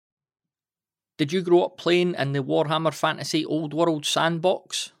Did you grow up playing in the Warhammer Fantasy Old World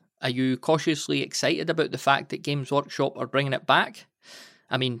sandbox? Are you cautiously excited about the fact that Games Workshop are bringing it back?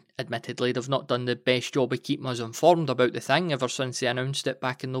 I mean, admittedly, they've not done the best job of keeping us informed about the thing ever since they announced it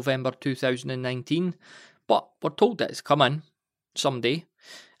back in November 2019, but we're told that it's coming someday.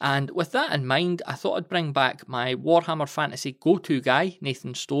 And with that in mind, I thought I'd bring back my Warhammer Fantasy go-to guy,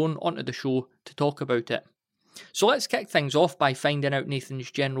 Nathan Stone, onto the show to talk about it. So let's kick things off by finding out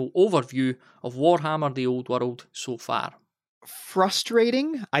Nathan's general overview of Warhammer the Old World so far.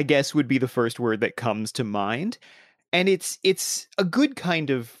 Frustrating, I guess, would be the first word that comes to mind. And it's a good kind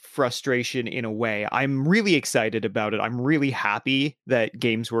of frustration in a way. I'm really excited about it. I'm really happy that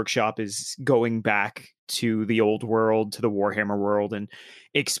Games Workshop is going back to the old world, to the Warhammer world, and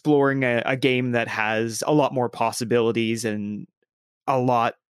exploring a game that has a lot more possibilities and a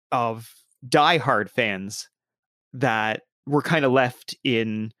lot of diehard fans that were kind of left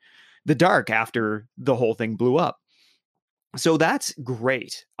in the dark after the whole thing blew up. So that's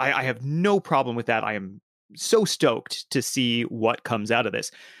great. I have no problem with that. I am so stoked to see what comes out of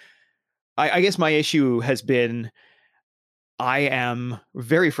this. I guess my issue has been I am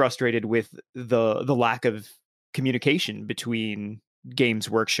very frustrated with the lack of communication between Games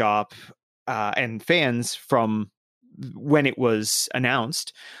Workshop and fans from when it was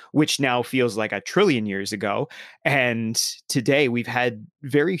announced, which now feels like a trillion years ago. And today we've had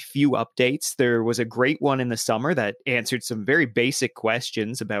very few updates. There was a great one in the summer that answered some very basic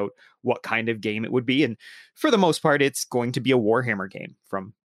questions about what kind of game it would be. And for the most part, it's going to be a Warhammer game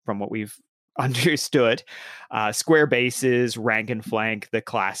from what we've understood. Square bases, rank and flank, the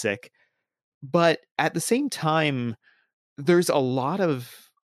classic. But at the same time, there's a lot of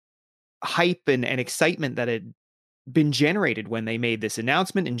hype and excitement that had been generated when they made this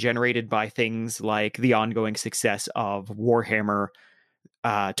announcement, and generated by things like the ongoing success of Warhammer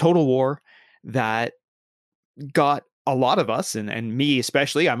Total War that got a lot of us, and me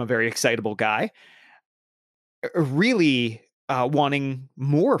especially, I'm a very excitable guy, really wanting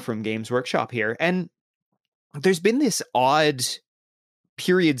more from Games Workshop here. And there's been this odd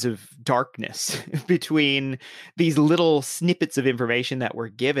periods of darkness between these little snippets of information that were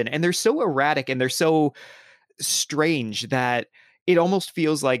given, and they're so erratic and they're so strange that it almost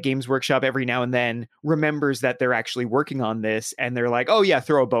feels like Games Workshop every now and then remembers that they're actually working on this, and they're like, oh yeah,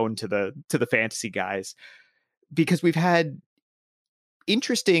 throw a bone to the fantasy guys. Because we've had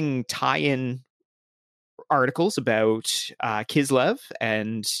interesting tie-in articles about Kislev,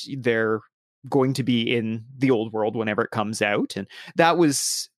 and they're going to be in the old world whenever it comes out, and that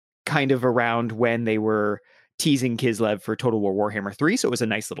was kind of around when they were teasing Kislev for Total War Warhammer 3, so it was a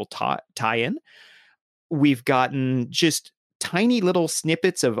nice little tie-in. We've gotten just tiny little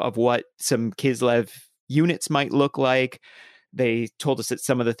snippets of what some Kislev units might look like. They told us that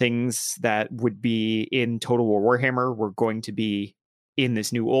some of the things that would be in Total War Warhammer were going to be in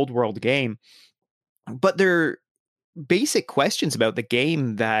this new old world game. But they're basic questions about the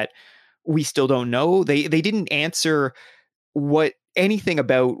game that we still don't know. They didn't answer anything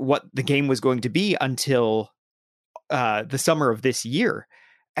about what the game was going to be until the summer of this year.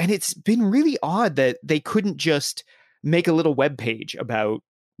 And it's been really odd that they couldn't just make a little web page about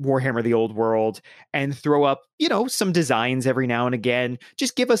Warhammer the Old World and throw up, some designs every now and again.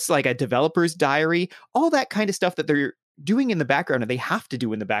 Just give us like a developer's diary, all that kind of stuff that they're doing in the background, and they have to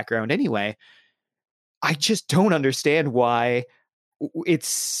do in the background anyway. I just don't understand why it's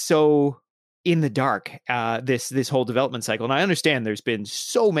so in the dark, this whole development cycle. And I understand there's been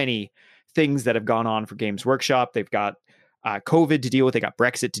so many things that have gone on for Games Workshop. They've got COVID to deal with. They got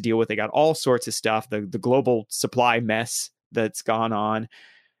Brexit to deal with. They got all sorts of stuff. The global supply mess that's gone on.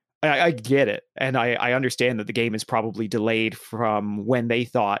 I get it. And I understand that the game is probably delayed from when they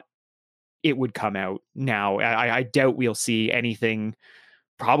thought it would come out now. I doubt we'll see anything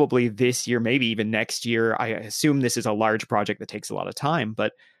probably this year, maybe even next year. I assume this is a large project that takes a lot of time,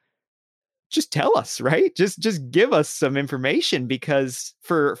 but just tell us, right? Just give us some information, because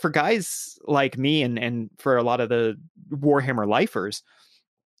for guys like me and for a lot of the Warhammer lifers,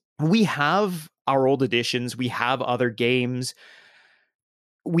 we have our old editions, we have other games,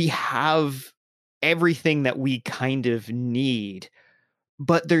 we have everything that we kind of need,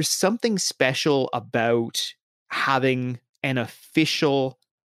 but there's something special about having an official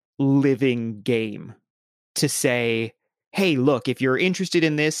living game to say, hey, look, if you're interested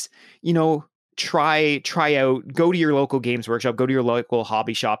in this, try out, go to your local Games Workshop, go to your local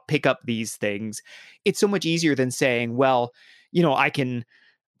hobby shop, pick up these things. It's so much easier than saying, well, I can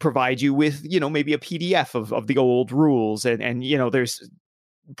provide you with, maybe a PDF of the old rules, and there's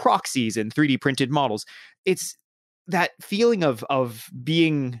proxies and 3D printed models. It's that feeling of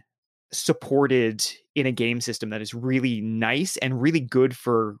being supported in a game system that is really nice and really good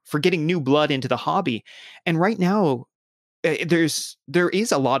for getting new blood into the hobby. And right now, there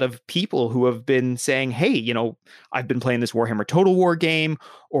is a lot of people who have been saying, hey, you know, I've been playing this Warhammer Total War game,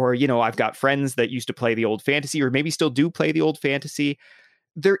 or, you know, I've got friends that used to play the old fantasy, or maybe still do play the old fantasy.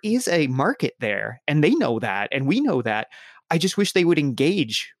 There is a market there, and they know that, and we know that. I just wish they would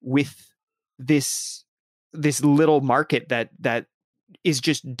engage with this little market that is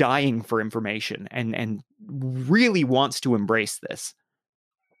just dying for information and really wants to embrace this.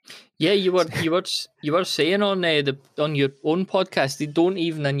 Yeah, you were saying on on your own podcast, they don't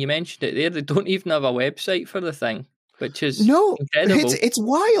even, and you mentioned it there, they don't even have a website for the thing, which is incredible. It's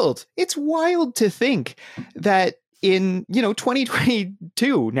wild. It's wild to think that in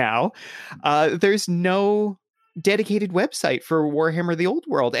 2022 now, there's no dedicated website for Warhammer the Old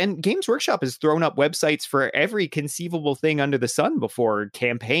World, and Games Workshop has thrown up websites for every conceivable thing under the sun before.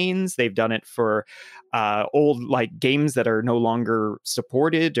 Campaigns, they've done it for old like games that are no longer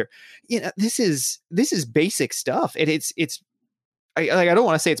supported, or this is basic stuff, and it's I don't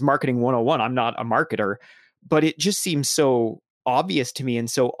want to say it's marketing 101. I'm not a marketer, but it just seems so obvious to me and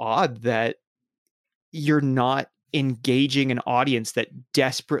so odd that you're not engaging an audience that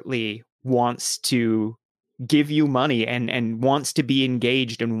desperately wants to give you money and wants to be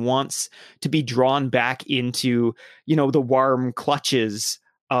engaged and wants to be drawn back into, the warm clutches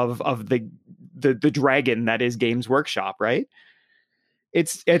of the dragon that is Games Workshop, right?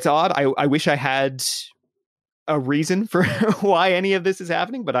 It's odd. I wish I had a reason for why any of this is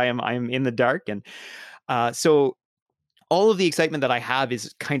happening, but I'm in the dark. And so all of the excitement that I have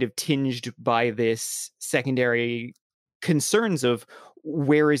is kind of tinged by this secondary concerns of,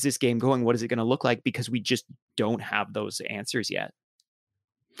 where is this game going? What is it going to look like? Because we just don't have those answers yet.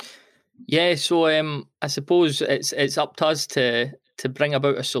 Yeah, so I suppose it's up to us to bring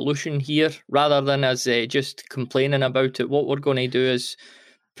about a solution here, rather than us just complaining about it. What we're going to do is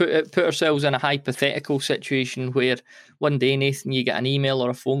put ourselves in a hypothetical situation where one day, Nathan, you get an email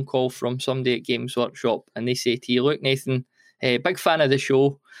or a phone call from somebody at Games Workshop, and they say to you, look, Nathan, big fan of the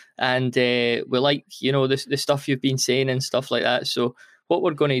show, and we like, the stuff you've been saying and stuff like that. So what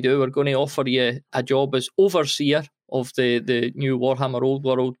we're going to do, we're going to offer you a job as overseer of the new Warhammer Old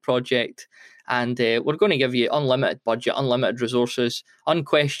World project, and we're going to give you unlimited budget, unlimited resources,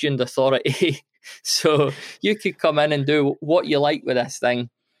 unquestioned authority. So you could come in and do what you like with this thing.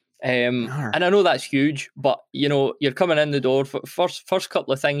 And I know that's huge, but you're coming in the door. First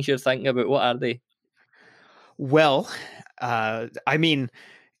couple of things you're thinking about, what are they? Well, I mean,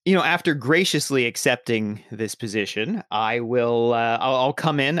 after graciously accepting this position, I will. I'll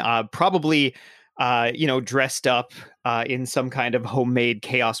come in, probably, dressed up in some kind of homemade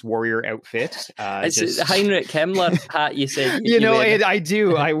Chaos Warrior outfit. It's the Heinrich Himmler hat. You said, I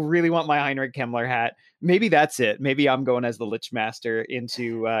do. I really want my Heinrich Himmler hat. Maybe that's it. Maybe I'm going as the Lich Master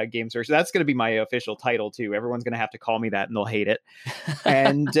into Games Workshop. That's going to be my official title too. Everyone's going to have to call me that, and they'll hate it.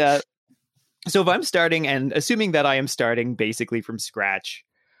 And so if I'm starting, and assuming that I am starting basically from scratch,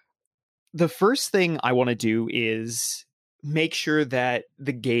 the first thing I want to do is make sure that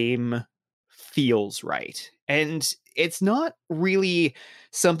the game feels right. And it's not really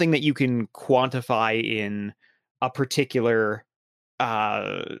something that you can quantify in a particular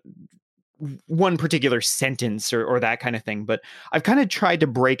one particular sentence or that kind of thing. But I've kind of tried to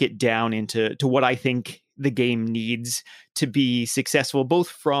break it down into what I think the game needs to be successful, both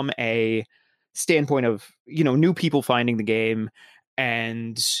from a standpoint of, new people finding the game,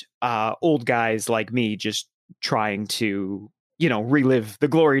 and old guys like me just trying to, relive the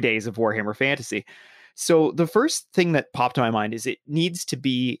glory days of Warhammer Fantasy. So the first thing that popped to my mind is it needs to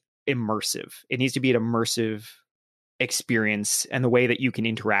be immersive. It needs to be an immersive experience, and the way that you can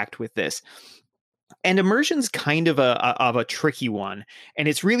interact with this. And immersion's kind of a tricky one. And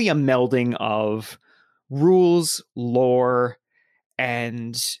it's really a melding of rules, lore,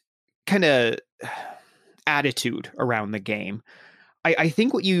 and kind of attitude around the game. I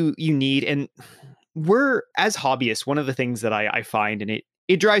think what you need, and we're, as hobbyists, one of the things that I find, and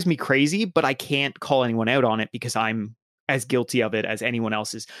it drives me crazy, but I can't call anyone out on it because I'm as guilty of it as anyone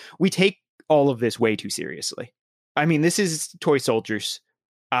else is. We take all of this way too seriously. I mean, this is toy soldiers,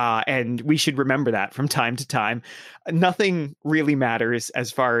 and we should remember that from time to time. Nothing really matters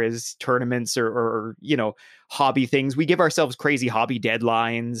as far as tournaments or hobby things. We give ourselves crazy hobby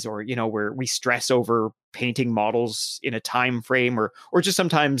deadlines, or where we stress over painting models in a time frame, or just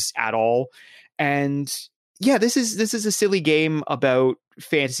sometimes at all. And yeah, this is a silly game about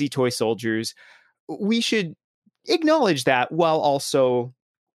fantasy toy soldiers. We should acknowledge that, while also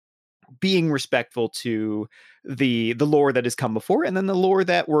being respectful to the lore that has come before, and then the lore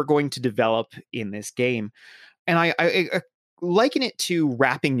that we're going to develop in this game. And I liken it to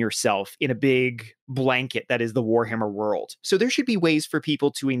wrapping yourself in a big blanket that is the Warhammer world. So there should be ways for people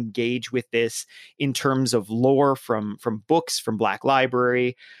to engage with this in terms of lore from books, from Black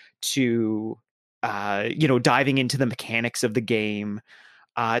Library, to diving into the mechanics of the game,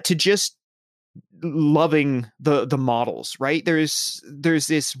 to just loving the models. Right? There's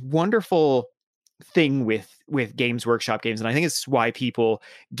this wonderful thing with Games Workshop games, and I think it's why people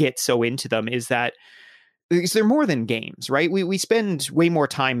get so into them, is that because they're more than games, right? We spend way more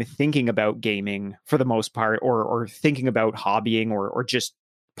time thinking about gaming for the most part, or thinking about hobbying, or just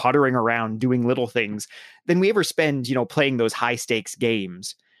puttering around doing little things, than we ever spend, playing those high stakes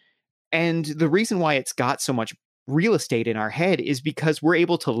games. And the reason why it's got so much real estate in our head is because we're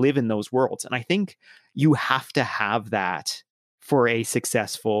able to live in those worlds. And I think you have to have that for a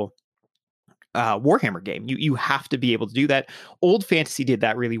successful Warhammer game. You have to be able to do that. Old Fantasy did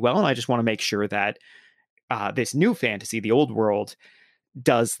that really well, and I just want to make sure that this new fantasy, the old world,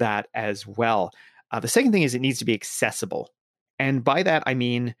 does that as well. The second thing is it needs to be accessible. And by that, I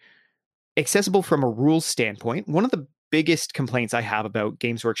mean accessible from a rules standpoint. One of the biggest complaints I have about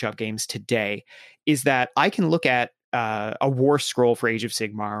Games Workshop games today is that I can look at a war scroll for Age of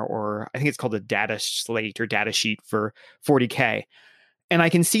Sigmar, or I think it's called a data slate or data sheet for 40K. And I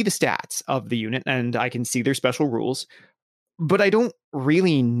can see the stats of the unit, and I can see their special rules, but I don't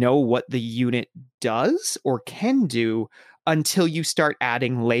really know what the unit does or can do until you start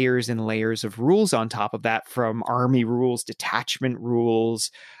adding layers and layers of rules on top of that, from army rules, detachment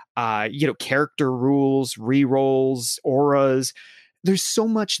rules, character rules, rerolls, auras. There's so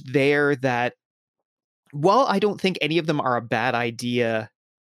much there that, while I don't think any of them are a bad idea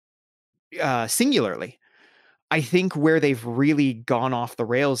singularly, I think where they've really gone off the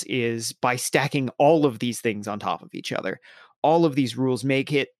rails is by stacking all of these things on top of each other. All of these rules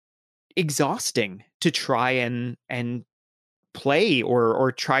make it exhausting to try and play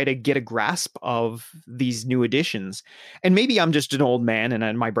or try to get a grasp of these new additions. And maybe I'm just an old man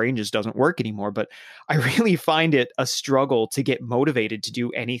and my brain just doesn't work anymore, but I really find it a struggle to get motivated to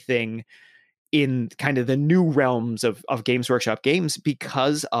do anything in kind of the new realms of Games Workshop games,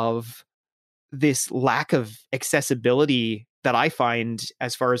 because of this lack of accessibility that I find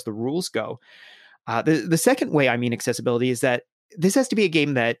as far as the rules go. The second way I mean accessibility is that this has to be a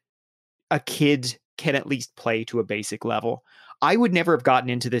game that a kid can at least play to a basic level. I would never have gotten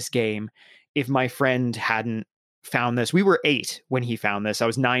into this game if my friend hadn't found this. We were 8 when he found this. I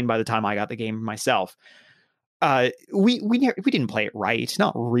was 9 by the time I got the game myself. We didn't play it right,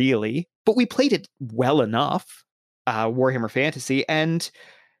 not really, but we played it well enough, Warhammer Fantasy, and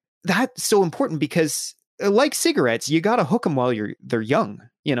that's so important because, like cigarettes, you got to hook them while they're young.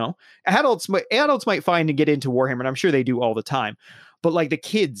 Adults might find and get into Warhammer, and I'm sure they do all the time. But like the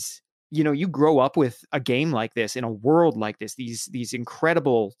kids, you grow up with a game like this in a world like this, these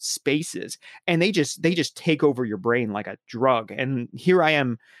incredible spaces, and they just take over your brain like a drug. And here I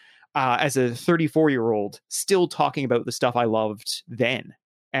am, as a 34-year-old, still talking about the stuff I loved then,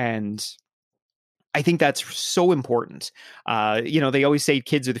 and I think that's so important. They always say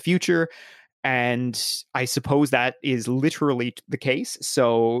kids are the future, and I suppose that is literally the case.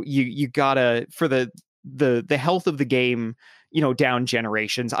 So you gotta, for the health of the game, down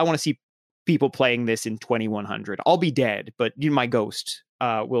generations. I want to see people playing this in 2100. I'll be dead, but my ghost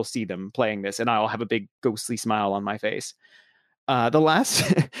will see them playing this, and I'll have a big ghostly smile on my face. The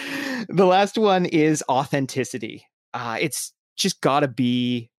last one is authenticity. It's just gotta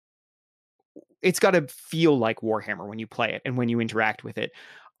be. It's got to feel like Warhammer when you play it and when you interact with it.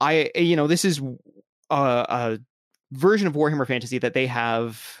 This is a version of Warhammer Fantasy that they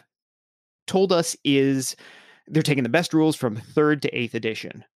have told us is they're taking the best rules from 3rd to 8th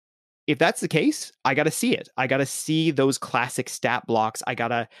edition. If that's the case, I got to see it. I got to see those classic stat blocks. I got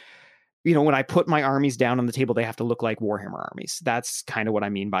to, when I put my armies down on the table, they have to look like Warhammer armies. That's kind of what I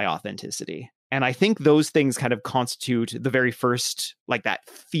mean by authenticity. And I think those things kind of constitute the very first, like, that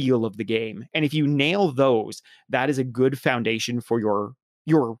feel of the game. And if you nail those, that is a good foundation for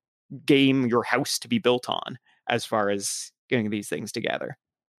your game, your house to be built on, as far as getting these things together.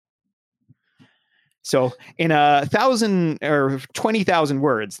 So in 1,000 or 20,000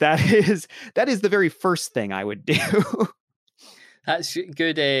 words, that is the very first thing I would do. That's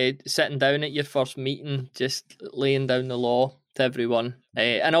good, sitting down at your first meeting, just laying down the law to everyone.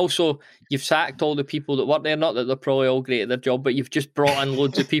 And also, you've sacked all the people that work there. Not that they're probably all great at their job, but you've just brought in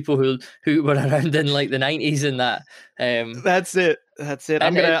loads of people who were around in like the 90s and that. That's it. That's it.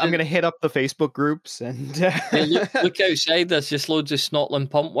 And I'm gonna hit up the Facebook groups and hey, look outside. There's just loads of snottling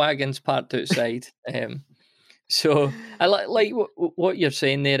pump wagons parked outside. So I like what you're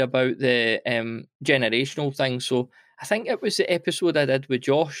saying there about the generational thing. So I think it was the episode I did with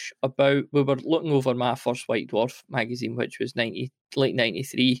Josh about, we were looking over my first White Dwarf magazine, which was late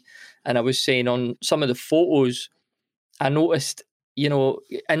 93, and I was saying on some of the photos, I noticed,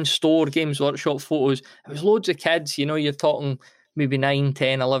 in store Games Workshop photos, it was loads of kids, you're talking maybe 9,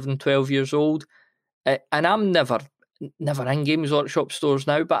 10, 11, 12 years old. And I'm never in Games Workshop stores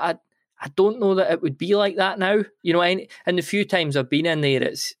now, but I don't know that it would be like that now. And the few times I've been in there,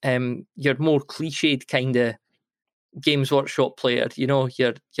 it's your more cliched kind of Games Workshop player, your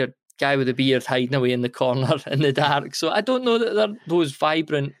guy with a beard hiding away in the corner in the dark. So I don't know that they're those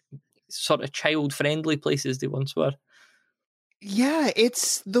vibrant, sort of child-friendly places they once were. Yeah,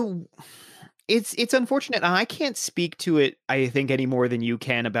 it's unfortunate, and I can't speak to it, I think, any more than you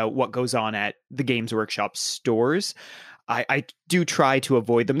can about what goes on at the Games Workshop stores. I do try to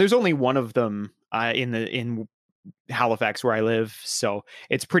avoid them. There's only one of them in Halifax where I live, so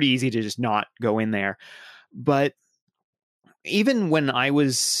it's pretty easy to just not go in there. But even when I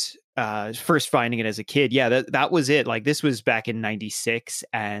was first finding it as a kid, yeah, that was it. Like, this was back in 96,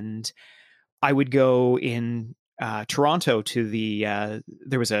 and I would go in Toronto to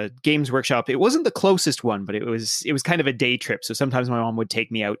there was a Games Workshop. It wasn't the closest one, but it was kind of a day trip. So sometimes my mom would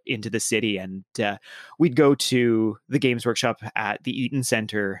take me out into the city, and we'd go to the Games Workshop at the Eaton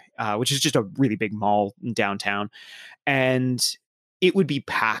Center, which is just a really big mall in downtown. And it would be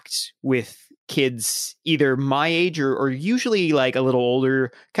packed with kids either my age or usually like a little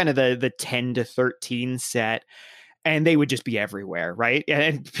older, kind of the 10 to 13 set. And they would just be everywhere, right?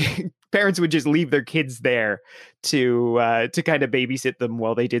 And parents would just leave their kids there to kind of babysit them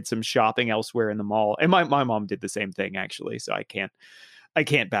while they did some shopping elsewhere in the mall. And my mom did the same thing, actually, so I can't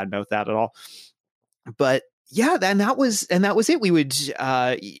badmouth that at all. But yeah, that was it.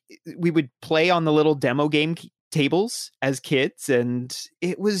 We would play on the little demo game tables as kids, and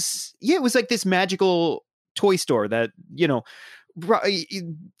it was like this magical toy store that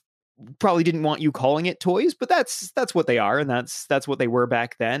probably didn't want you calling it toys, but that's what they are, and that's what they were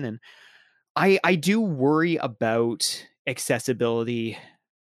back then. And I do worry about accessibility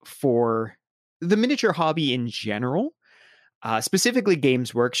for the miniature hobby in general, specifically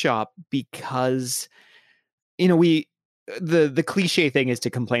Games Workshop, because the cliche thing is to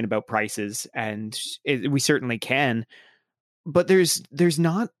complain about prices, and we certainly can, but there's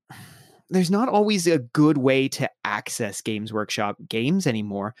not always a good way to access Games Workshop games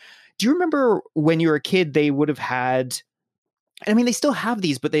anymore. Do you remember when you were a kid, they would have had, I mean, they still have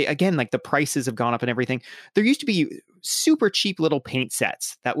these, but they, again, like, the prices have gone up and everything. There used to be super cheap little paint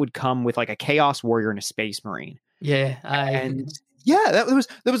sets that would come with like a Chaos Warrior and a Space Marine. Yeah. And yeah, that was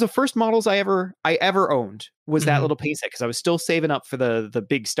the first models I ever owned, was that little paint set, because I was still saving up for the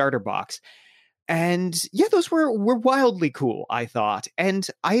big starter box. And yeah, those were wildly cool, I thought. And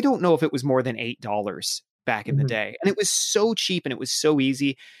I don't know if it was more than $8 back in the day. And it was so cheap and it was so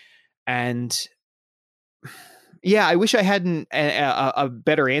easy. And yeah, I wish I had a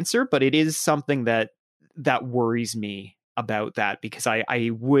better answer, but it is something that worries me about that, because I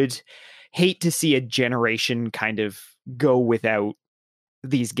would hate to see a generation kind of go without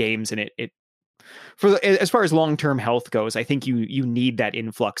these games. And it as far as long-term health goes, I think you need that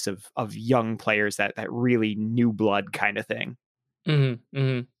influx of young players, that really new blood kind of thing.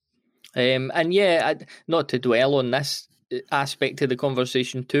 And yeah, not to dwell on this aspect of the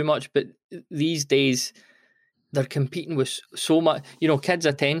conversation too much, but these days they're competing with so much, kids'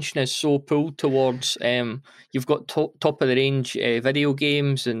 attention is so pulled towards, you've got top of the range video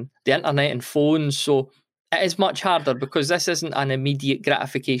games and the internet and phones, so it is much harder, because this isn't an immediate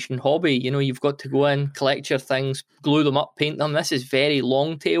gratification hobby. You've got to go in, collect your things, glue them up, paint them. This is very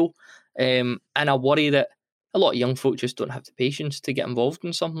long tail, and I worry that a lot of young folk just don't have the patience to get involved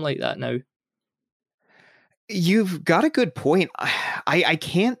in something like that now. You've got a good point. I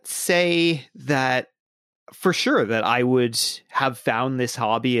can't say that for sure that I would have found this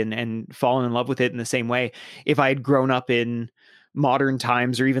hobby and fallen in love with it in the same way if I had grown up in modern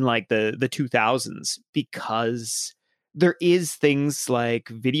times, or even like the 2000s, because there is things like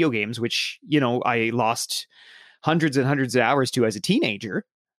video games, which, I lost hundreds and hundreds of hours to as a teenager,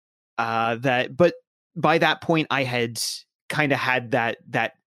 but by that point I had kind of had that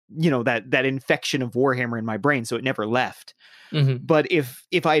infection of Warhammer in my brain, so it never left. But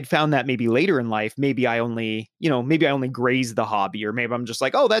if I had found that maybe later in life, maybe I only grazed the hobby, or maybe I'm just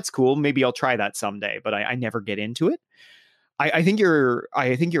like, oh, that's cool, maybe I'll try that someday, but I never get into it. I think you're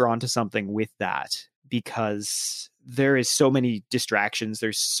onto something with that, because there is so many distractions.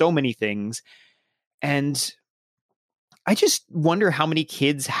 There's so many things. And I just wonder how many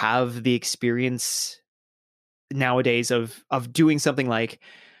kids have the experience nowadays of doing something like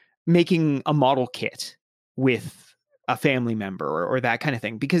making a model kit with a family member or that kind of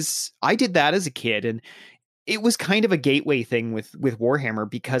thing, because I did that as a kid, and it was kind of a gateway thing with Warhammer,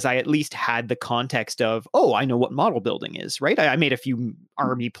 because I at least had the context of, oh, I know what model building is, right? I made a few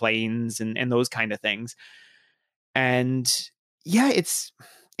army planes and those kind of things. And yeah, it's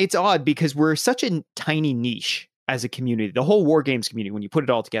odd because we're such a tiny niche as a community. The whole war games community, when you put it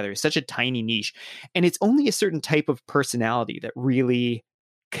all together, is such a tiny niche, and it's only a certain type of personality that really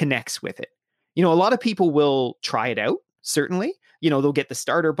connects with it. You know, a lot of people will try it out, certainly. You know, they'll get the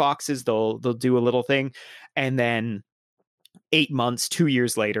starter boxes, they'll do a little thing, and then 8 months, 2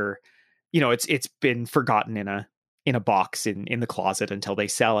 years later, you know, it's been forgotten in a box in the closet until they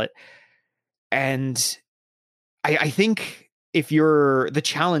sell it. And I think if you're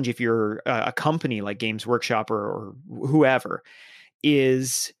a company like Games Workshop or whoever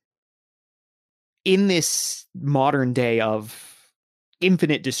is in this modern day of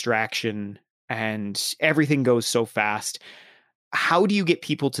infinite distraction and everything goes so fast, how do you get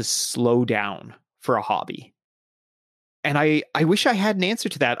people to slow down for a hobby? And I wish I had an answer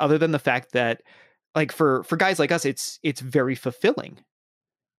to that, other than the fact that, like, for guys like us, it's very fulfilling.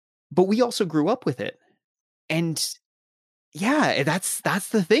 But we also grew up with it. And yeah, that's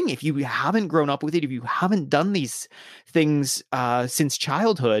the thing. If you haven't grown up with it, if you haven't done these things since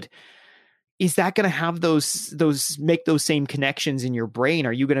childhood, is that going to have make those same connections in your brain?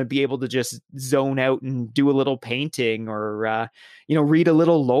 Are you going to be able to just zone out and do a little painting, or read a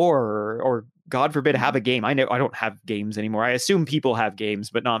little lore, or God forbid have a game? I know I don't have games anymore. I assume people have games,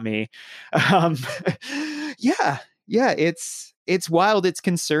 but not me. Yeah, it's wild. It's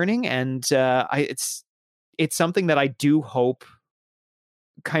concerning, and it's something that I do hope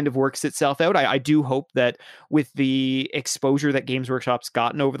kind of works itself out. I do hope that with the exposure that Games Workshop's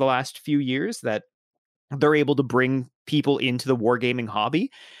gotten over the last few years, that they're able to bring people into the wargaming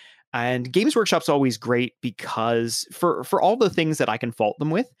hobby. And Games Workshop's always great because for all the things that I can fault them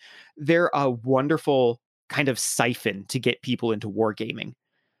with, they're a wonderful kind of siphon to get people into wargaming.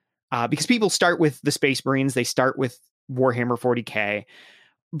 Because people start with the Space Marines, they start with Warhammer 40K,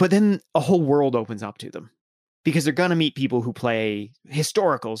 but then a whole world opens up to them. Because they're going to meet people who play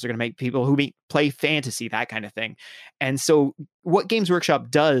historicals. They're going to meet people who play fantasy, that kind of thing. And so what Games Workshop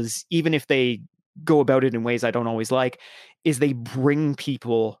does, even if they go about it in ways I don't always like, is they bring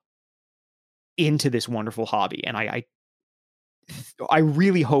people into this wonderful hobby. And I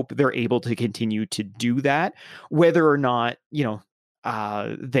really hope they're able to continue to do that, whether or not,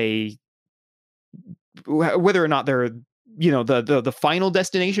 whether or not they're the final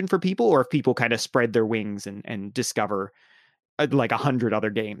destination for people, or if people kind of spread their wings and discover like 100 other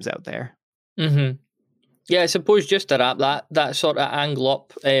games out there. Mm-hmm. Yeah, I suppose just to wrap that sort of angle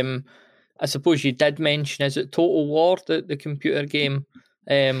up, I suppose you did mention, is it Total War, the computer game?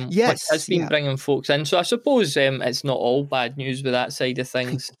 Yes, which has been bringing folks in. So I suppose it's not all bad news with that side of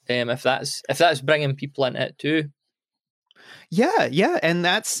things. If that's bringing people into it too. Yeah, and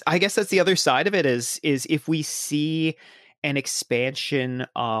I guess that's the other side of it is if we see an expansion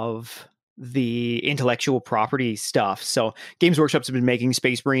of the intellectual property stuff. So Games Workshop's have been making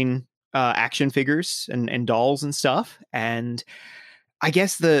Space Marine action figures and dolls and stuff, and I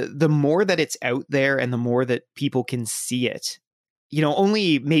guess the more that it's out there and the more that people can see it,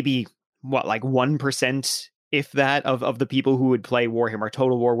 only maybe like 1%, if that, of the people who would play Warhammer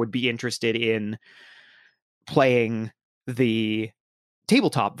Total War would be interested in playing the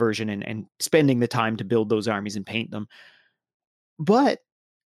tabletop version and spending the time to build those armies and paint them. But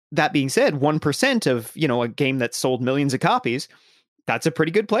that being said, 1% of, a game that sold millions of copies, that's a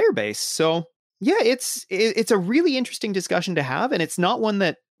pretty good player base. So yeah, it's a really interesting discussion to have, and it's not one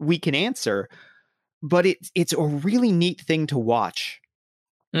that we can answer, but it's a really neat thing to watch.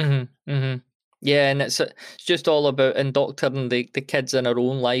 Mm-hmm. Mm-hmm. Yeah, and it's just all about indoctrinating the kids in our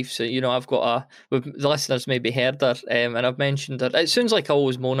own life. So, I've got the listeners maybe heard her, and I've mentioned her. It sounds like I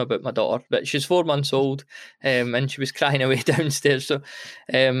always moan about my daughter, but she's 4 months old, and she was crying away downstairs. So,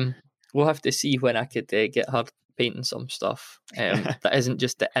 we'll have to see when I could get her painting some stuff that isn't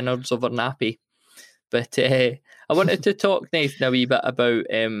just the innards of her nappy. But I wanted to talk, Nathan, a wee bit about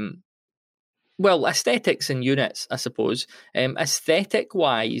aesthetics and units, I suppose.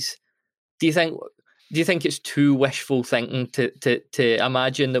 Aesthetic-wise, do you think it's too wishful thinking to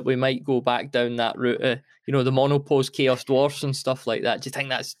imagine that we might go back down that route of, the monopose Chaos Dwarfs and stuff like that? Do you think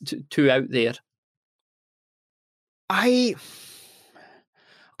that's too out there? I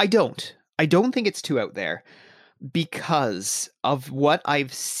don't think it's too out there, because of what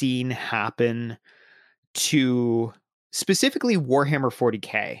I've seen happen to specifically Warhammer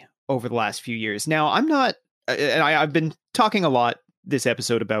 40K over the last few years. Now, I'm not, and I've been talking a lot this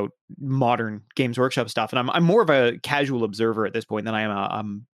episode about modern Games Workshop stuff, and I'm more of a casual observer at this point than I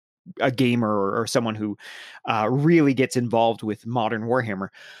am a gamer or someone who really gets involved with modern Warhammer.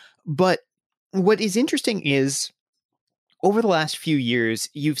 But what is interesting is over the last few years,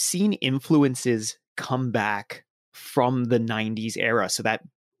 you've seen influences come back from the 90s era. So that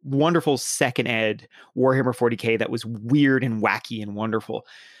wonderful second ed Warhammer 40K that was weird and wacky and wonderful.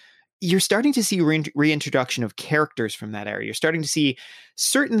 You're starting to see reintroduction of characters from that era. You're starting to see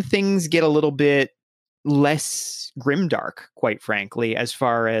certain things get a little bit less grimdark, quite frankly, as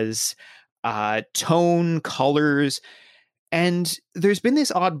far as tone, colors. And there's been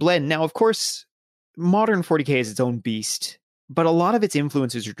this odd blend. Now, of course, modern 40K is its own beast, but a lot of its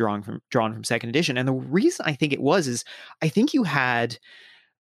influences are drawn from second edition. And the reason I think it was is I think you had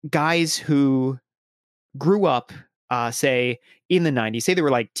guys who grew up, say in the 90s, say they were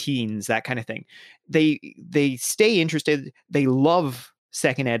like teens, that kind of thing. They stay interested. They love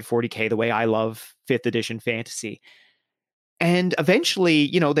second ed 40K the way I love fifth edition fantasy. And eventually,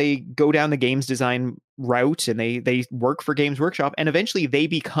 they go down the games design route and they work for Games Workshop, and eventually they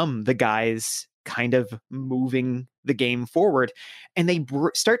become the guys kind of moving the game forward, and they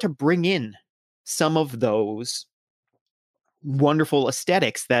start to bring in some of those wonderful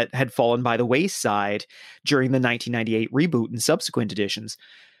aesthetics that had fallen by the wayside during the 1998 reboot and subsequent editions.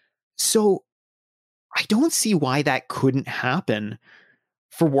 So I don't see why that couldn't happen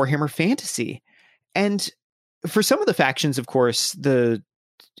for Warhammer Fantasy. And for some of the factions, of course,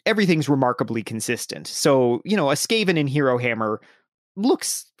 everything's remarkably consistent. So, a Skaven in Hero Hammer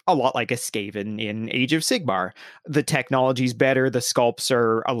looks a lot like a Skaven in Age of Sigmar. The technology's better, the sculpts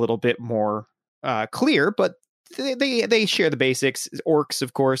are a little bit more clear, but they share the basics. Orcs,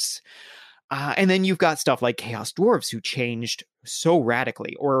 of course. And then you've got stuff like Chaos Dwarves who changed so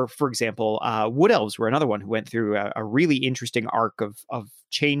radically. Or, for example, Wood Elves were another one who went through a really interesting arc of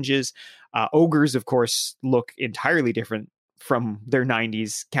changes. Ogres, of course, look entirely different from their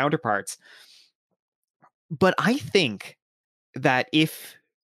 90s counterparts. But I think that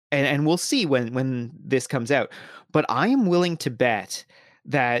and we'll see when this comes out, but I am willing to bet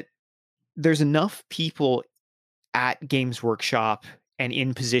that there's enough people at Games Workshop and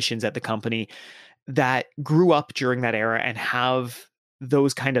in positions at the company that grew up during that era and have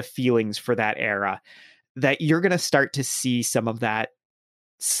those kind of feelings for that era, that you're going to start to see some of that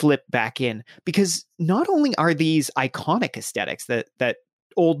slip back in. Because not only are these iconic aesthetics that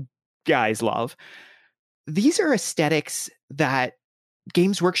old guys love, these are aesthetics that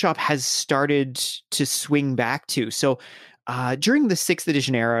Games Workshop has started to swing back to. So during the 6th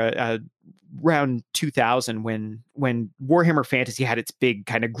edition era, around 2000, when Warhammer Fantasy had its big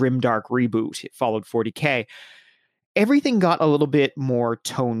kind of grimdark reboot, it followed 40K, everything got a little bit more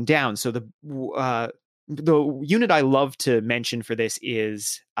toned down. So the unit I love to mention for this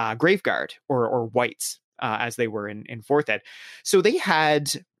is Graveguard, or Whites, as they were in 4th ed. So they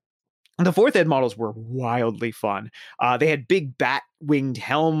had... The 4th ed models were wildly fun. They had big bat-winged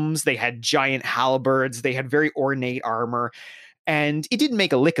helms. They had giant halberds. They had very ornate armor. And it didn't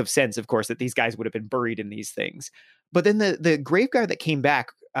make a lick of sense, of course, that these guys would have been buried in these things. But then the Graveguard that came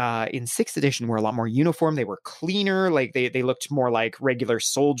back in 6th edition were a lot more uniform. They were cleaner. Like they looked more like regular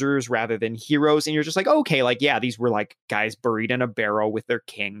soldiers rather than heroes. And you're just like, okay, like, yeah, these were like guys buried in a barrow with their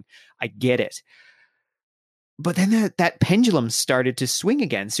king. I get it. But then that pendulum started to swing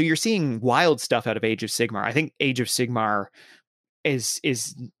again. So you're seeing wild stuff out of Age of Sigmar. I think Age of Sigmar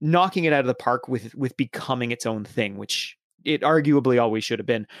is knocking it out of the park with becoming its own thing, which it arguably always should have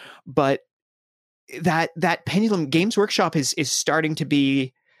been. But that pendulum, Games Workshop is starting to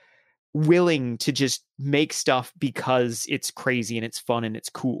be willing to just make stuff because it's crazy and it's fun and it's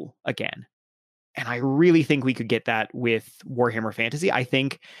cool again. And I really think we could get that with Warhammer Fantasy. I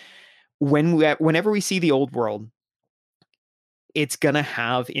think whenever we see the old world, it's going to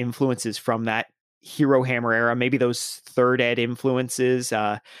have influences from that Hero Hammer era, maybe those 3rd ed influences.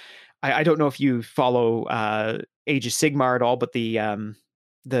 I don't know if you follow Age of Sigmar at all, but the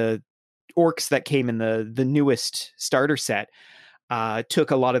orcs that came in the newest starter set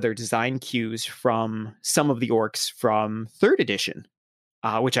took a lot of their design cues from some of the orcs from 3rd edition,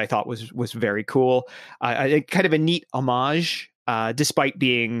 which I thought was very cool. Kind of a neat homage, despite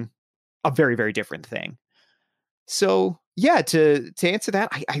being a very, very different thing. So yeah, to answer that,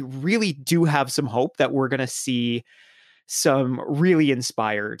 I really do have some hope that we're going to see some really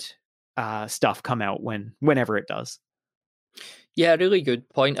inspired stuff come out whenever it does. Yeah, really good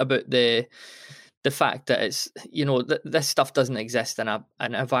point about the the fact that it's, this stuff doesn't exist in a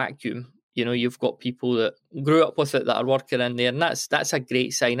vacuum. You've got people that grew up with it that are working in there, and that's a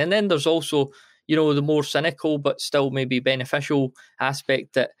great sign. And then there's also, the more cynical but still maybe beneficial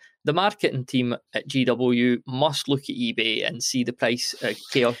aspect that the marketing team at GW must look at eBay and see the price of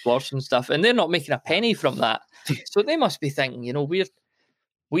Chaos Dwarfs and stuff, and they're not making a penny from that. So they must be thinking,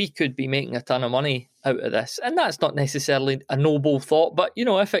 we could be making a ton of money out of this. And that's not necessarily a noble thought, but,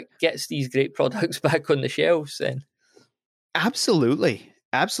 if it gets these great products back on the shelves, then... Absolutely.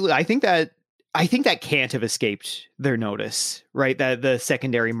 Absolutely. I think that can't have escaped their notice, right? That the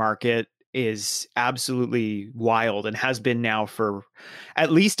secondary market is absolutely wild and has been now for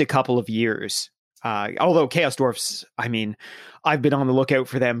at least a couple of years. Although Chaos Dwarfs, I mean, I've been on the lookout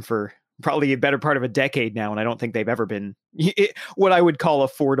for them for probably a better part of a decade now, and I don't think they've ever been what I would call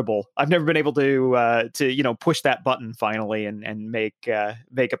affordable. I've never been able to push that button finally and make a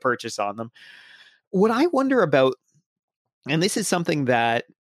purchase on them. What I wonder about, and this is something that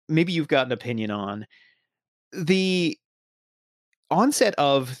maybe you've got an opinion on, the onset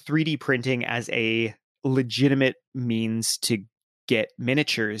of 3D printing as a legitimate means to get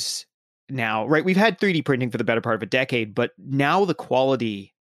miniatures now, right? We've had 3D printing for the better part of a decade, but now the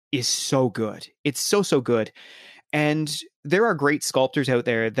quality is so good. It's so good. And there are great sculptors out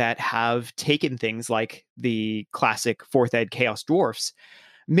there that have taken things like the classic 4th Ed Chaos Dwarfs,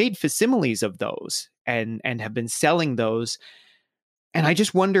 made facsimiles of those, and have been selling those. And I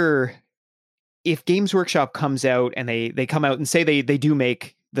just wonder if Games Workshop comes out and they come out and say they do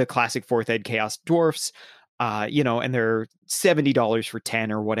make the classic 4th Ed Chaos Dwarfs, and they're $70 for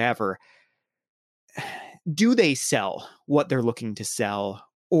 10 or whatever. Do they sell what they're looking to sell?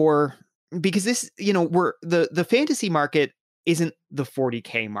 Or because this, we're the fantasy market isn't the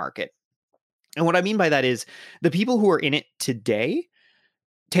 40K market. And what I mean by that is the people who are in it today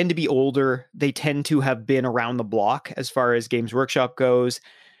tend to be older. They tend to have been around the block as far as Games Workshop goes.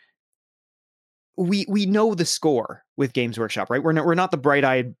 We know the score with Games Workshop, right? We're not the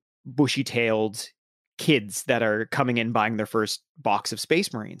bright-eyed, bushy-tailed kids that are coming in buying their first box of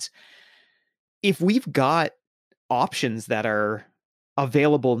Space Marines. If we've got options that are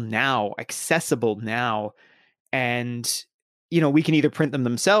available now, accessible now, and we can either print them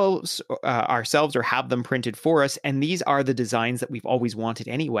ourselves or have them printed for us, and these are the designs that we've always wanted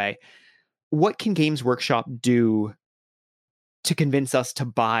anyway, what can Games Workshop do to convince us to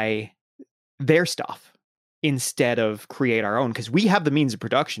buy their stuff instead of create our own? Because we have the means of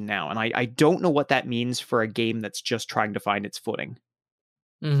production now, and I don't know what that means for a game that's just trying to find its footing.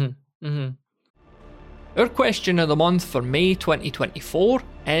 Our question of the month for May 2024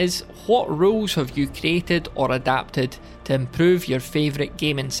 is, what rules have you created or adapted to improve your favourite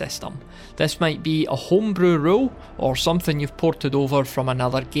gaming system? This might be a homebrew rule or something you've ported over from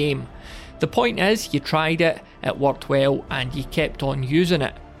another game. The point is, you tried it worked well, and you kept on using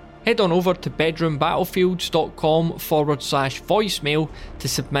it. Head on over to bedroombattlefields.com/voicemail to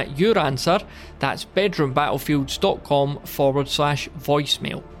submit your answer. That's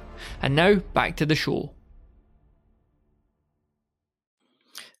bedroombattlefields.com/voicemail. And now, back to the show.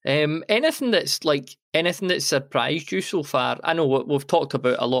 Anything that's surprised you so far? I know we've talked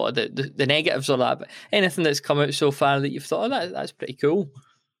about a lot of the negatives of that, but anything that's come out so far that you've thought, that's pretty cool?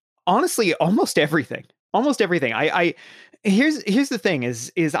 Honestly, almost everything. I here's the thing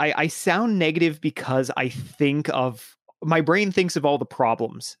is I sound negative because I think of, my brain thinks of all the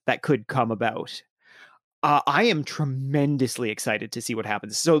problems that could come about. I am tremendously excited to see what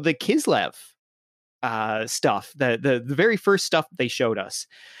happens. So the Kislev stuff, the very first stuff they showed us,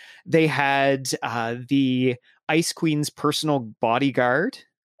 they had the Ice Queen's personal bodyguard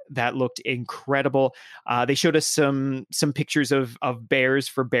that looked incredible. They showed us some pictures of bears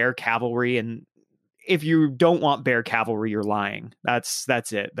for bear cavalry, and if you don't want bear cavalry, you're lying. That's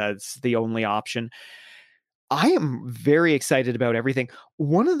it. That's the only option. I am very excited about everything.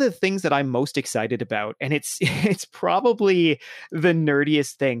 One of the things that I'm most excited about, and it's probably the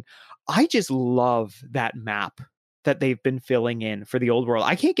nerdiest thing, I just love that map that they've been filling in for the old world.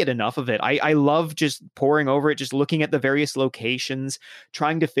 I can't get enough of it. I love just poring over it, just looking at the various locations,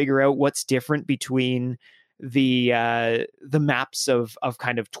 trying to figure out what's different between the maps of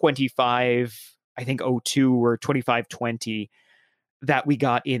kind of 25, I think 02 or 2520 that we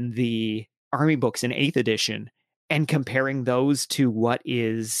got in the army books in 8th edition, and comparing those to what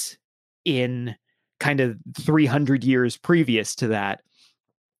is in kind of 300 years previous to that.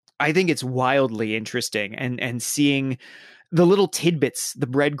 I think it's wildly interesting, and seeing the little tidbits, the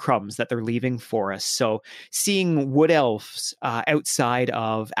breadcrumbs that they're leaving for us. So seeing wood elves outside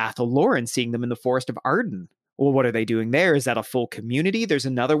of Athel Loren, seeing them in the Forest of Arden, well, what are they doing there? Is that a full community? There's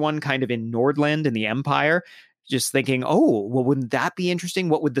another one kind of in Nordland in the Empire. Just thinking, oh, well, wouldn't that be interesting?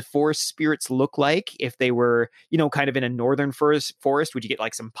 What would the forest spirits look like if they were, kind of in a northern forest? Would you get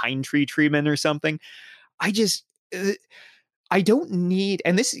like some pine tree treatment or something? I don't need,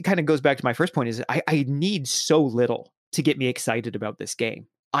 and this kind of goes back to my first point, is I need so little to get me excited about this game.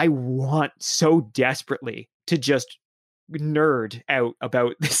 I want so desperately to just nerd out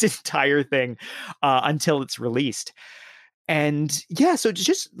about this entire thing until it's released. And yeah, so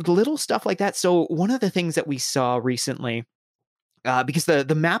just little stuff like that. So one of the things that we saw recently, because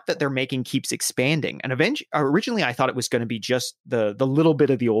the map that they're making keeps expanding, and originally I thought it was going to be just the little bit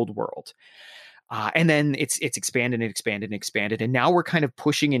of the old world. And then it's expanded and expanded and expanded. And now we're kind of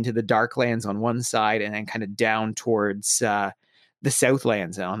pushing into the Darklands on one side and then kind of down towards the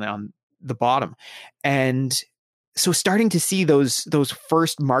Southlands on the bottom. And so starting to see those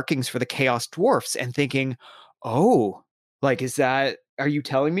first markings for the Chaos Dwarfs and thinking, oh, like, are you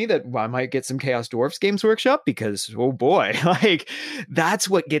telling me that I might get some Chaos Dwarfs Games Workshop? Because, oh boy, like, that's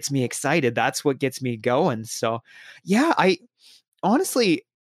what gets me excited. That's what gets me going. So yeah, I honestly,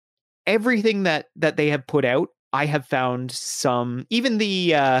 everything that they have put out, I have found some, even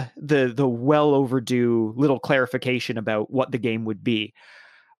the well overdue little clarification about what the game would be.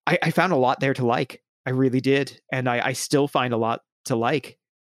 I found a lot there to like. I really did. And I still find a lot to like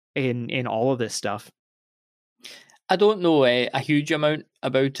in all of this stuff. I don't know a huge amount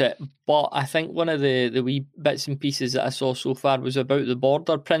about it, but I think one of the wee bits and pieces that I saw so far was about the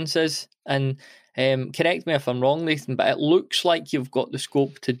Border Princes. And correct me if I'm wrong, Nathan, but it looks like you've got the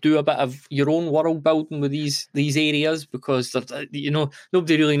scope to do a bit of your own world building with these areas, because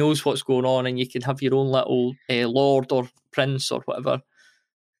nobody really knows what's going on, and you can have your own little lord or prince or whatever.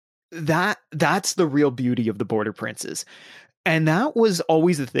 That's the real beauty of the Border Princes. And that was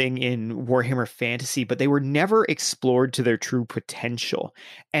always the thing in Warhammer Fantasy, but they were never explored to their true potential.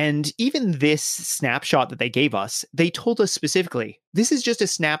 And even this snapshot that they gave us, they told us specifically, this is just a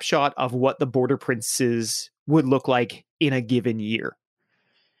snapshot of what the Border Princes would look like in a given year.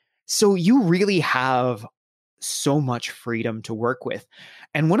 So you really have so much freedom to work with.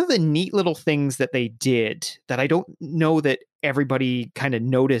 And one of the neat little things that they did that I don't know that everybody kind of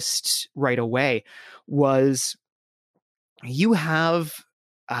noticed right away was, you have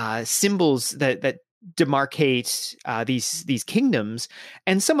symbols that demarcate these kingdoms,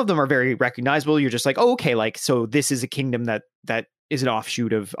 and some of them are very recognizable. You're just like, oh, okay, like, so this is a kingdom that is an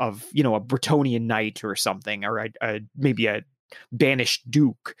offshoot of a Bretonnian knight or something, or maybe a banished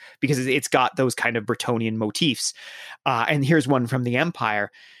duke, because it's got those kind of Bretonnian motifs. And here's one from the Empire,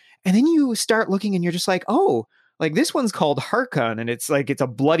 and then you start looking, and you're just like, oh, like this one's called Harkon, and it's like it's a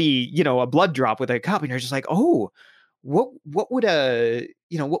bloody, a blood drop with a cup, and you're just like, oh. What would a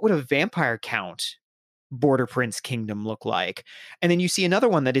vampire count Border Prince kingdom look like? And then you see another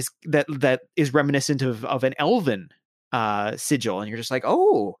one that is reminiscent of an elven sigil, and you're just like,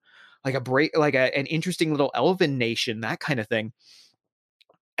 oh, like an interesting little elven nation, that kind of thing.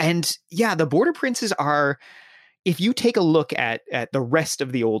 And yeah, the Border Princes are, if you take a look at the rest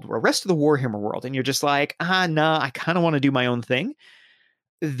of the Warhammer world, and you're just like, nah, I kind of want to do my own thing,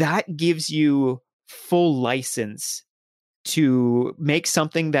 that gives you full license to make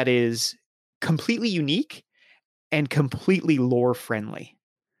something that is completely unique and completely lore friendly,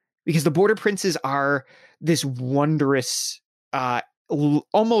 because the Border Princes are this wondrous,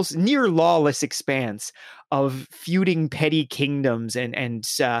 almost near lawless expanse of feuding petty kingdoms and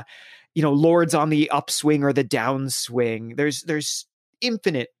lords on the upswing or the downswing. There's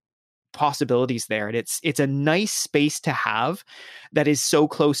infinite possibilities there, and it's a nice space to have that is so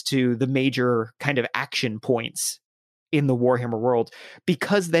close to the major kind of action points in the Warhammer world,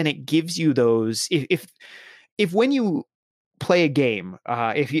 because then it gives you those, if when you play a game,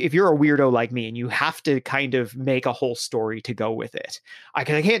 if you're a weirdo like me and you have to kind of make a whole story to go with it, I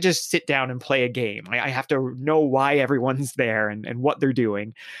can't just sit down and play a game. I have to know why everyone's there and what they're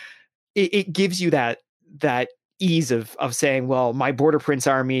doing. It gives you that ease of saying, well, my Border Prince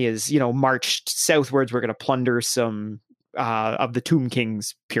army is marched southwards, we're going to plunder some of the Tomb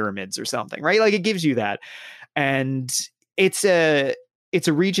King's pyramids or something, right? Like, it gives you that. And it's a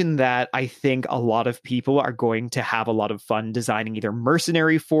region that I think a lot of people are going to have a lot of fun designing either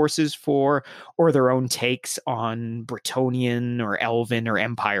mercenary forces for, or their own takes on Bretonnian or Elven or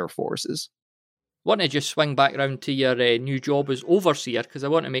Empire forces. I want to just swing back around to your new job as Overseer, because I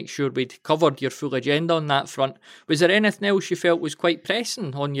want to make sure we'd covered your full agenda on that front. Was there anything else you felt was quite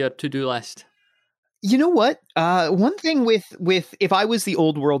pressing on your to-do list? You know what? One thing with if I was the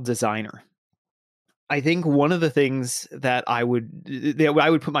old world designer, I think one of the things that I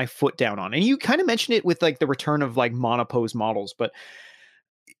would put my foot down on, and you kind of mentioned it with like the return of like monopose models, but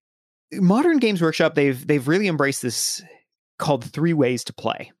modern Games Workshop, they've really embraced this called 3 ways to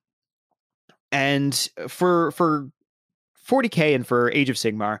play. And for 40K and for Age of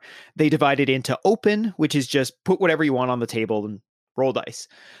Sigmar, they divided into open, which is just put whatever you want on the table and roll dice.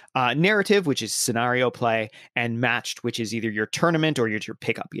 Narrative, which is scenario play, and matched, which is either your tournament or your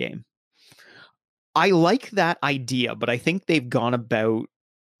pickup game. I like that idea, but I think they've gone about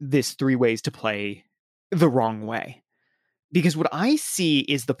this 3 ways to play the wrong way. Because what I see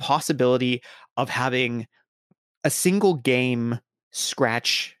is the possibility of having a single game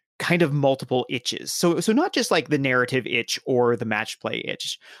scratch kind of multiple itches. So not just like the narrative itch or the match play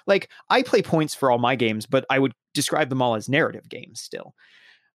itch. Like I play points for all my games, but I would describe them all as narrative games still.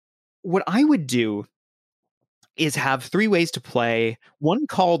 What I would do is have 3 ways to play, one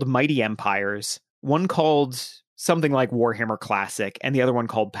called Mighty Empires, one called something like Warhammer Classic, and the other one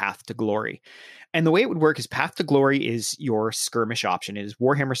called Path to Glory. And the way it would work is Path to Glory is your skirmish option. It is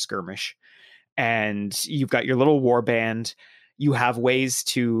Warhammer Skirmish. And you've got your little war band. You have ways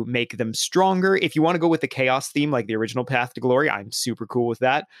to make them stronger. If you want to go with the chaos theme, like the original Path to Glory, I'm super cool with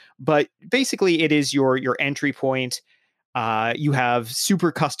that. But basically, it is your entry point. You have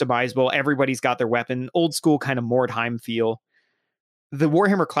super customizable. Everybody's got their weapon. Old school kind of Mordheim feel. The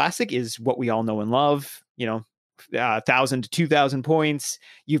Warhammer Classic is what we all know and love. 1,000 to 2,000 points.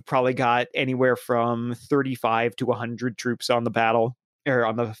 You've probably got anywhere from 35 to 100 troops on the battle or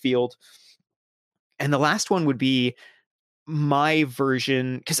on the field. And the last one would be my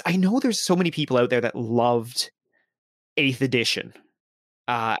version, because I know there's so many people out there that loved 8th edition.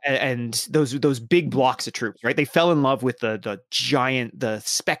 And those big blocks of troops, right? They fell in love with the giant, the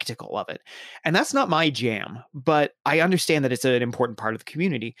spectacle of it. And that's not my jam, but I understand that it's an important part of the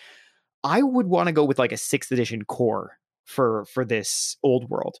community. I would want to go with like a 6th edition core for this old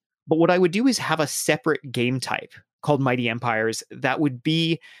world. But what I would do is have a separate game type called Mighty Empires that would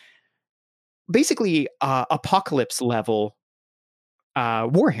be basically apocalypse level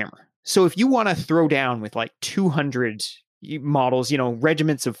Warhammer. So if you want to throw down with like 200 models,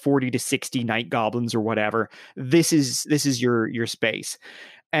 regiments of 40 to 60 night goblins or whatever, this is your space.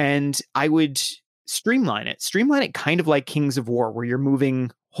 And I would streamline it kind of like Kings of War, where you're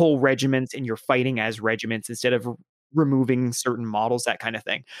moving whole regiments and you're fighting as regiments instead of removing certain models, that kind of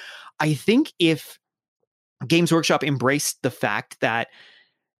thing. I think if Games Workshop embraced the fact that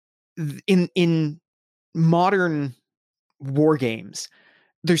in modern war games,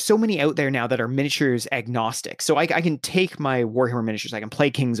 there's so many out there now that are miniatures agnostic. So I can take my Warhammer miniatures. I can play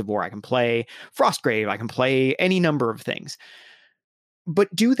Kings of War. I can play Frostgrave. I can play any number of things.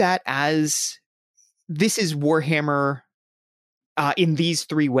 But do that as this is Warhammer in these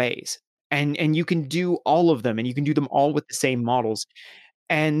 3 ways. And you can do all of them, and you can do them all with the same models.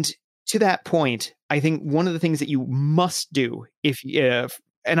 And to that point, I think one of the things that you must do if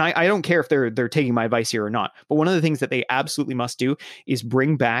and I don't care if they're taking my advice here or not, but one of the things that they absolutely must do is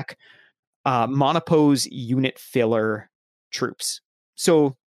bring back monopose unit filler troops.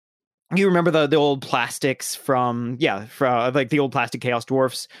 So you remember the old plastics from like the old plastic Chaos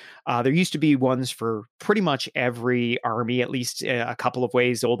Dwarfs. There used to be ones for pretty much every army, at least a couple of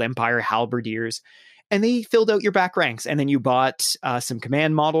ways. Old Empire halberdiers. And they filled out your back ranks, and then you bought some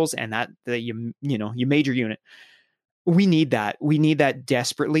command models, and you made your unit. We need that. We need that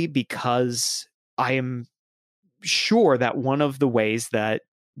desperately, because I am sure that one of the ways that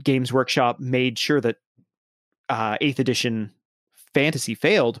Games Workshop made sure that 8th edition fantasy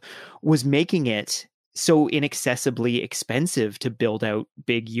failed was making it so inaccessibly expensive to build out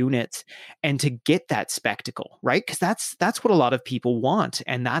big units and to get that spectacle, right? Because that's what a lot of people want.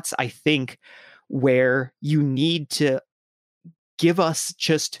 And that's, I think, where you need to give us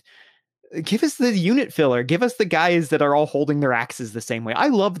the unit filler. Give us the guys that are all holding their axes the same way. I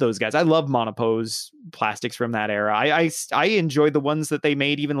love those guys. I love monopose plastics from that era. I enjoyed the ones that they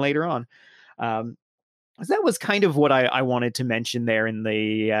made even later on. That was kind of what I wanted to mention there in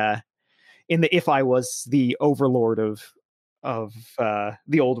the if I was the overlord of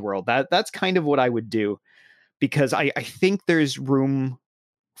the old world. That's kind of what I would do, because I think there's room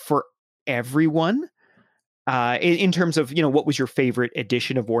for everyone. In terms of, what was your favorite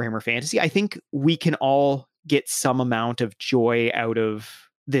edition of Warhammer Fantasy? I think we can all get some amount of joy out of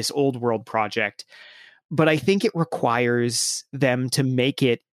this old world project, but I think it requires them to make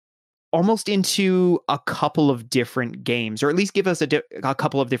it almost into a couple of different games, or at least give us a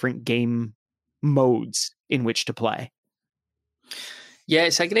couple of different game modes in which to play. Yeah,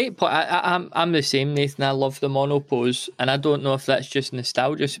 it's a great point. I'm the same, Nathan. I love the monopose, and I don't know if that's just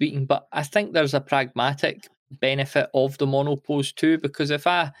nostalgia speaking, but I think there's a pragmatic benefit of the monopose too. Because if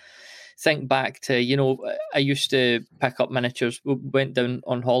I think back to, I used to pick up miniatures. We went down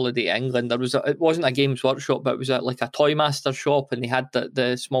on holiday to England. It wasn't a Games Workshop, but it was like a Toy Master shop, and they had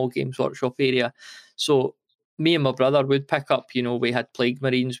the small Games Workshop area. So me and my brother would pick up. We had Plague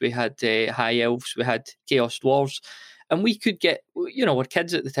Marines, we had High Elves, we had Chaos Dwarves. And we could get, we're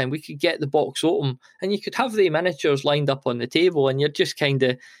kids at the time, we could get the box open and you could have the miniatures lined up on the table and you're just kind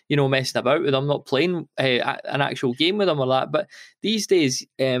of, messing about with them, not playing an actual game with them or that. But these days,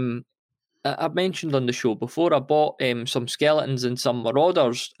 I've mentioned on the show before, I bought some skeletons and some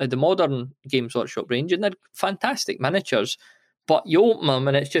marauders at the modern Games Workshop range, and they're fantastic miniatures. But you open them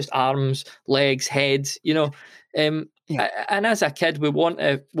and it's just arms, legs, heads, And as a kid, we want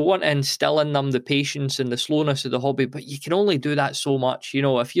to instill in them the patience and the slowness of the hobby, but you can only do that so much.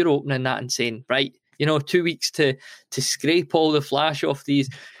 If you're opening that and saying, right, 2 weeks to scrape all the flash off these,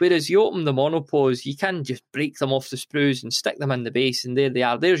 whereas you open the monopose, you can just break them off the sprues and stick them in the base, and there they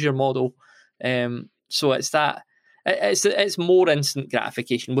are. There's your model. So it's that. It's more instant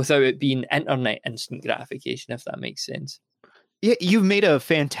gratification without it being internet instant gratification, if that makes sense. Yeah, you've made a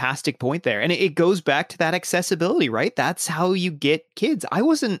fantastic point there. And it goes back to that accessibility, right? That's how you get kids. I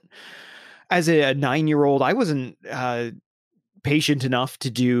wasn't, as a 9-year-old, I wasn't patient enough to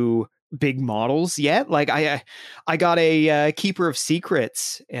do big models yet. Like I got a Keeper of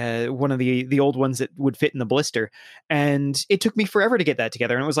Secrets, one of the old ones that would fit in the blister. And it took me forever to get that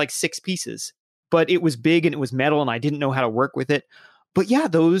together. And it was like 6 pieces. But it was big and it was metal and I didn't know how to work with it. But yeah,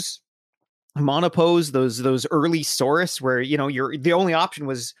 those monopose, those early Saurus where the only option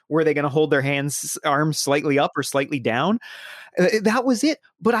was, were they going to hold their arms slightly up or slightly down? That was it.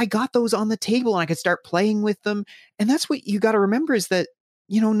 But I got those on the table and I could start playing with them. And that's what you got to remember, is that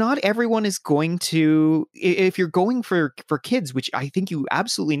not everyone is going to, if you're going for kids, which I think you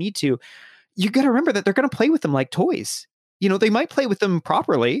absolutely need to, you got to remember that they're going to play with them like toys. They might play with them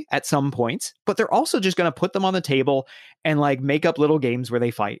properly at some points, but they're also just going to put them on the table and like make up little games where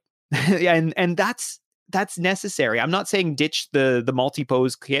they fight. and that's necessary. I'm not saying ditch the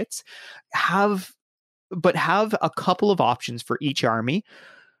multi-pose kits, have a couple of options for each army.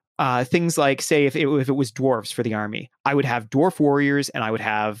 Things like, say, if it was dwarves for the army, I would have dwarf warriors and I would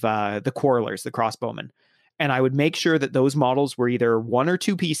have the quarrelers, the crossbowmen. And I would make sure that those models were either 1 or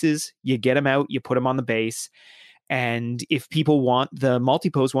 2 pieces. You get them out, you put them on the base. And if people want the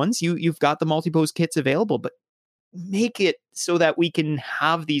multi-pose ones, you've got the multi-pose kits available, but make it so that we can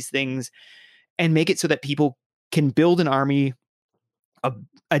have these things and make it so that people can build an army,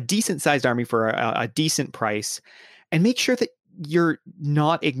 a decent sized army for a decent price, and make sure that you're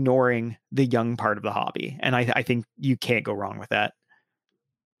not ignoring the young part of the hobby. And I think you can't go wrong with that.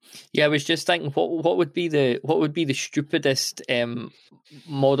 Yeah, I was just thinking, what would be the stupidest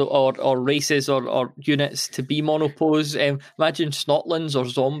model or races or units to be monopose? Imagine Snotlings or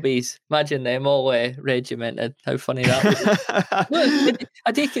zombies. Imagine them all regimented. How funny that would be. No,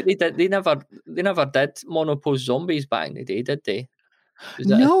 I take it they did. They never did monopose zombies back in the day, did they?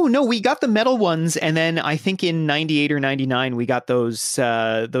 No, we got the metal ones, and then I think in 98 or 99 we got those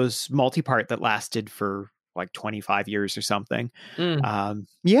multi-part that lasted for like 25 years or something.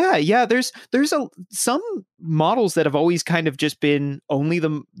 Yeah. There's some models that have always kind of just been only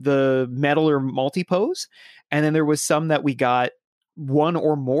the metal or multi-pose, and then there was some that we got 1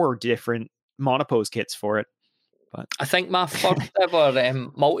 or more different monopose kits for it. But I think my first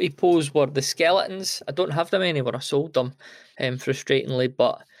ever multi-pose were the skeletons. I don't have them anymore. I sold them, frustratingly,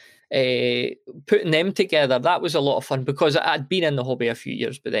 but putting them together, that was a lot of fun because I'd been in the hobby a few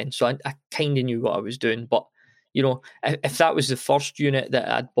years by then, so I kind of knew what I was doing. But if that was the first unit that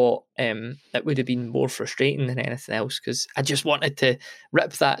I'd bought, it would have been more frustrating than anything else, because I just wanted to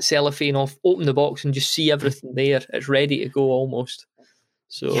rip that cellophane off, open the box, and just see everything there. It's ready to go almost.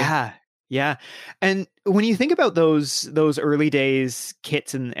 So yeah. And when you think about those early days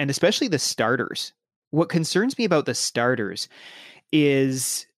kits and especially the starters, what concerns me about the starters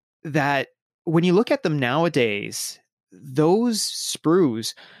is that when you look at them nowadays, those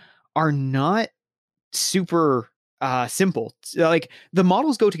sprues are not super simple. Like, the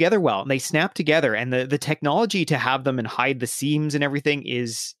models go together well and they snap together, and the technology to have them and hide the seams and everything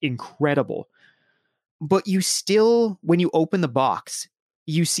is incredible. But you still, when you open the box,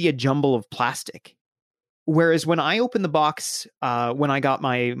 you see a jumble of plastic. Whereas when I opened the box, when I got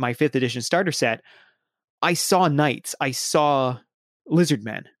my 5th edition starter set, I saw knights, I saw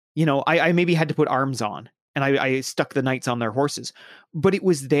lizardmen. I maybe had to put arms on, and I stuck the knights on their horses, but it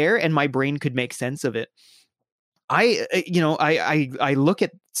was there and my brain could make sense of it. I look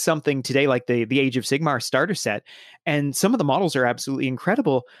at something today like the Age of Sigmar starter set, and some of the models are absolutely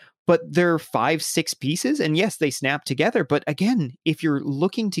incredible, but they're 5-6 pieces, and yes, they snap together. But again, if you're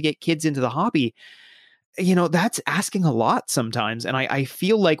looking to get kids into the hobby, that's asking a lot sometimes. And I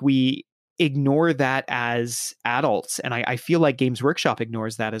feel like we ignore that as adults. And I feel like Games Workshop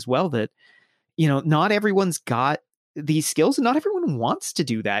ignores that as well, that, not everyone's got these skills and not everyone wants to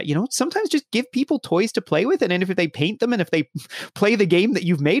do that. Sometimes just give people toys to play with. And then if they paint them and if they play the game that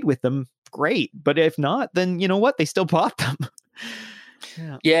you've made with them, great. But if not, then you know what? They still bought them.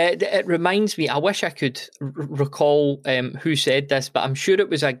 Yeah, it reminds me, I wish I could recall who said this, but I'm sure it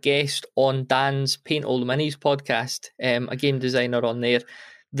was a guest on Dan's Paint All the Minis podcast, a game designer on there.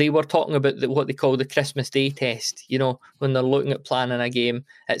 They were talking about what they call the Christmas Day test, when they're looking at planning a game.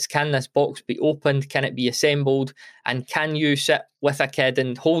 It's, can this box be opened? Can it be assembled? And can you sit with a kid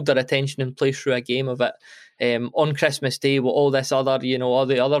and hold their attention and play through a game of it on Christmas Day with all this other, all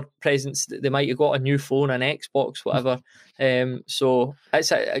the other presents that they might have got, a new phone, an Xbox, whatever. So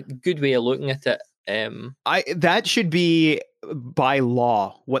it's a good way of looking at it. That should be by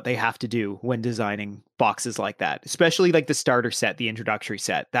law what they have to do when designing boxes like that, especially like the starter set, the introductory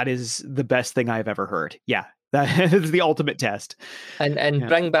set. That is the best thing I've ever heard. Yeah, that is the ultimate test. And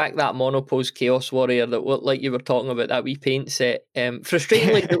bring back that Monopose Chaos Warrior that, like you were talking about, that wee paint set.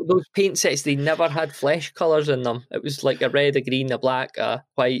 Frustratingly, those paint sets, they never had flesh colours in them. It was like a red, a green, a black, a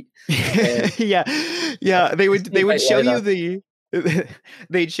white. Yeah. They would show you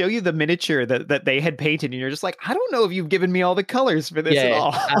they'd show you the miniature that they had painted, and you're just like, I don't know if you've given me all the colors for this at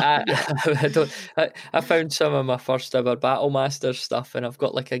all. I found some of my first ever Battlemaster stuff, and I've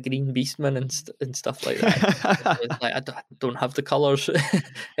got like a green Beastman and stuff like that. Like, I don't have the colors.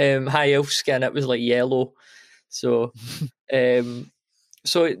 High Elf Skin, it was like yellow. So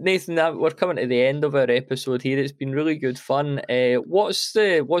So Nathan, we're coming to the end of our episode here. It's been really good fun. What's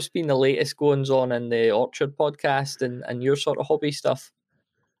been the latest goings on in the Orchard podcast and your sort of hobby stuff?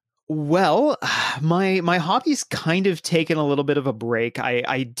 Well, my hobby's kind of taken a little bit of a break.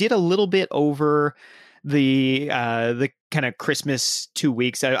 I did a little bit over the kind of Christmas 2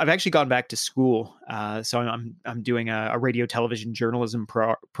 weeks. I've actually gone back to school, so I'm doing a radio television journalism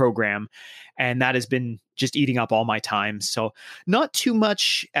program, and that has been just eating up all my time. So not too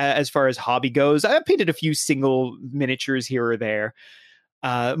much as far as hobby goes. I painted a few single miniatures here or there.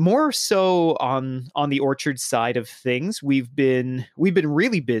 More so on the Orchard side of things, we've been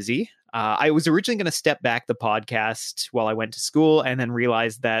really busy. I was originally going to step back the podcast while I went to school, and then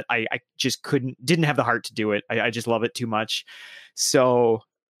realized that I just didn't have the heart to do it. I just love it too much. So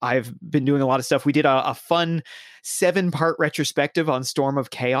I've been doing a lot of stuff. We did a fun 7-part retrospective on Storm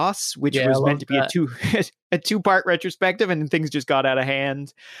of Chaos, which was meant to be a 2-part retrospective, and things just got out of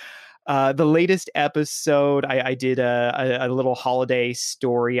hand. The latest episode, I did a little holiday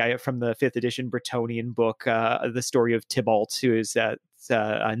story from the 5th edition Bretonnian book, the story of Tybalt, who is a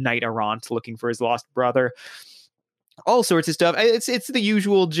knight errant looking for his lost brother. All sorts of stuff. It's the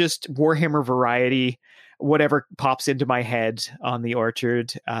usual, just Warhammer variety, whatever pops into my head on the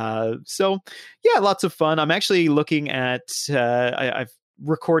Orchard. So yeah, lots of fun. I'm actually looking at I've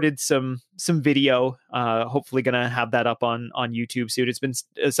recorded some video, hopefully gonna have that up on YouTube soon. It's been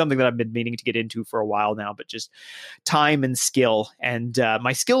something that I've been meaning to get into for a while now, but just time and skill, and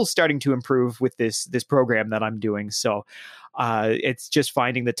my skill's starting to improve with this program that I'm doing. So it's just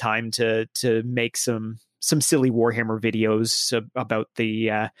finding the time to make some silly Warhammer videos about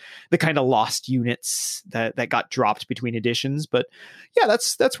the kind of lost units that got dropped between editions. But yeah,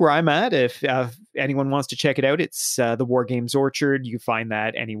 that's where I'm at. If anyone wants to check it out, it's the War Games Orchard. You find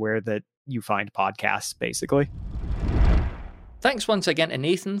that anywhere that you find podcasts, basically. Thanks once again to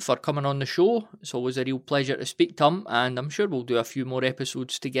Nathan for coming on the show. It's always a real pleasure to speak to him, and I'm sure we'll do a few more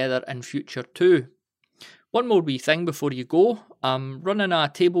episodes together in future too. One more wee thing before you go. I'm running a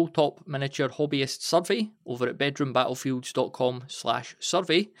tabletop miniature hobbyist survey over at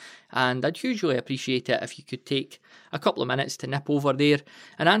bedroombattlefields.com/survey, and I'd hugely appreciate it if you could take a couple of minutes to nip over there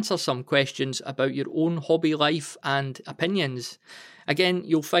and answer some questions about your own hobby life and opinions. Again,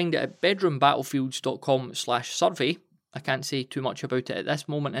 you'll find it at bedroombattlefields.com/survey. I can't say too much about it at this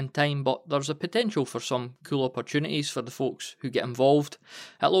moment in time, but there's a potential for some cool opportunities for the folks who get involved.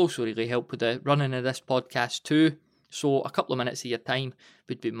 It'll also really help with the running of this podcast too, so a couple of minutes of your time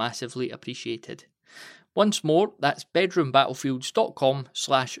would be massively appreciated. Once more, that's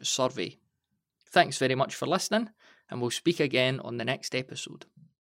bedroombattlefields.com/survey. Thanks very much for listening, and we'll speak again on the next episode.